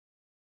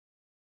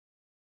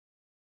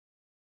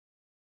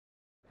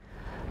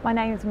My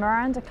name is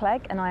Miranda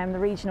Clegg and I am the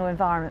Regional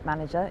Environment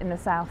Manager in the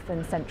South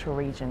and Central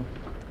region.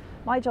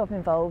 My job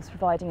involves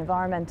providing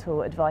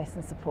environmental advice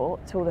and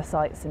support to all the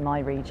sites in my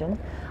region.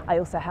 I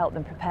also help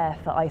them prepare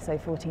for ISO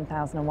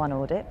 14001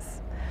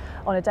 audits.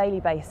 On a daily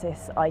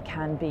basis, I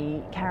can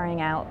be carrying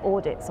out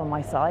audits on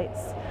my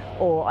sites,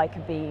 or I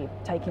could be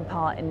taking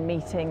part in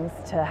meetings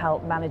to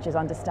help managers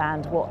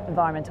understand what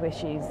environmental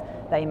issues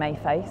they may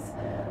face.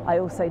 I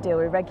also deal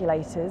with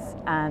regulators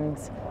and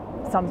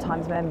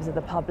sometimes members of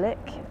the public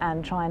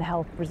and try and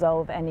help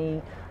resolve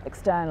any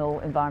external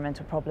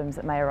environmental problems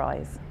that may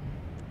arise.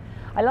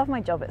 I love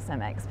my job at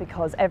CEMEX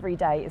because every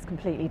day is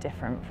completely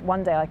different.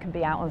 One day I can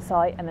be out on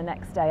site and the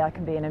next day I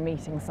can be in a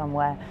meeting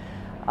somewhere.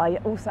 I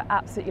also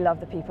absolutely love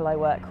the people I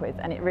work with,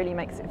 and it really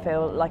makes it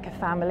feel like a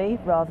family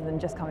rather than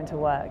just coming to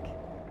work.